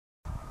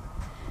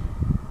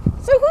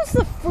So who's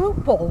the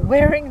fruit ball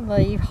wearing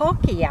the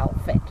hockey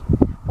outfit?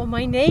 Well,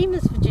 my name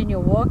is Virginia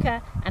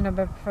Walker, and I'm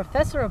a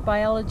professor of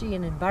biology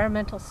and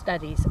environmental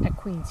studies at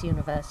Queen's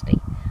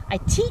University. I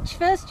teach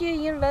first-year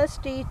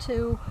university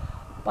to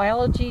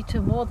biology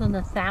to more than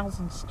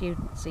 1,000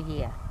 students a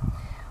year.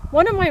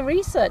 One of my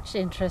research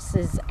interests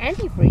is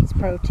antifreeze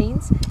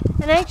proteins,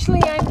 and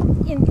actually I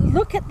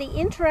look at the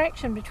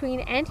interaction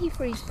between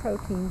antifreeze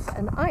proteins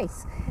and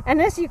ice.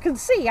 And as you can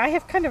see, I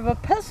have kind of a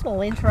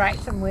personal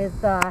interaction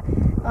with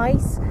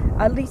ice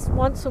at least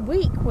once a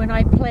week when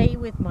I play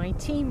with my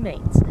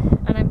teammates,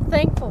 and I'm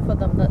thankful for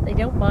them that they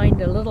don't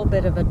mind a little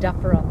bit of a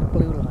duffer on the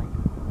blue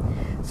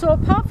line. So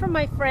apart from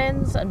my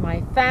friends and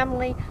my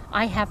family,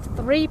 I have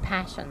three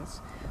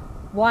passions.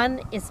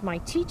 One is my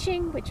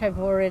teaching, which I've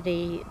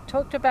already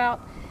talked about.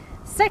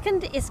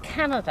 Second is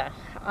Canada.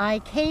 I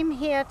came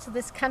here to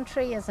this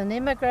country as an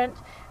immigrant,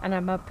 and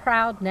I'm a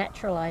proud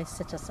naturalized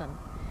citizen.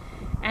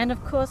 And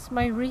of course,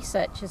 my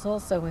research is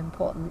also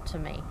important to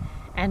me.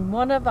 And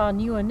one of our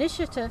new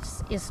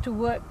initiatives is to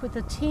work with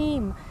a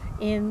team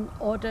in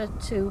order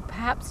to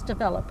perhaps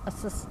develop a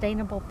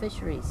sustainable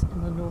fisheries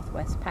in the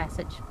Northwest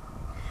Passage.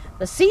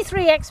 The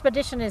C3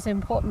 expedition is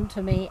important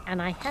to me,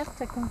 and I have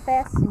to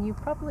confess, and you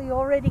probably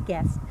already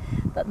guessed,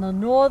 that the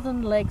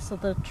northern legs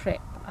of the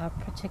trip are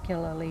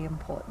particularly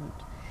important.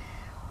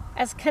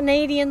 As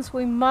Canadians,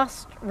 we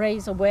must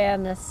raise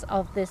awareness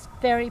of this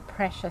very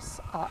precious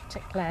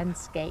Arctic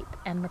landscape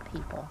and the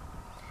people.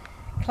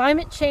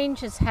 Climate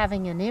change is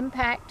having an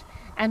impact,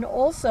 and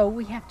also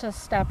we have to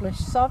establish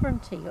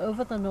sovereignty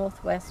over the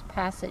Northwest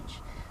Passage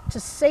to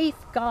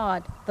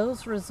safeguard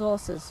those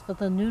resources for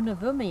the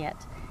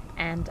Nunavummiut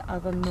and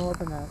other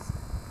northerners.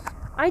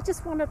 I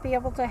just want to be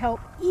able to help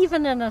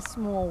even in a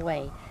small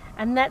way,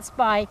 and that's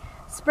by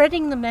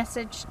spreading the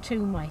message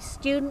to my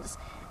students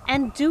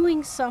and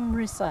doing some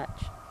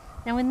research.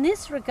 Now in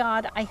this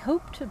regard, I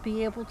hope to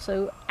be able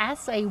to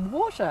assay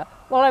water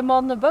while I'm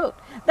on the boat.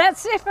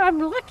 That's if I'm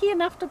lucky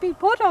enough to be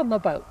put on the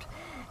boat.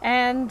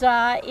 And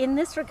in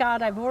this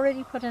regard, I've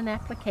already put an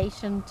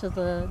application to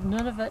the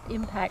Nunavut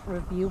Impact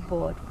Review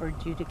Board for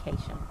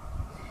adjudication.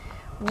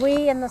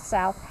 We in the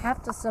South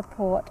have to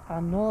support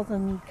our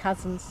northern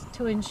cousins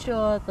to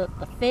ensure that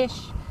the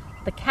fish,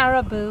 the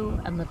caribou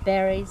and the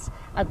berries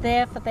are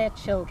there for their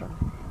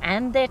children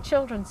and their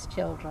children's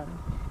children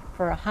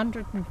for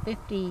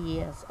 150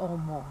 years or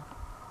more.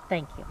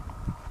 Thank you.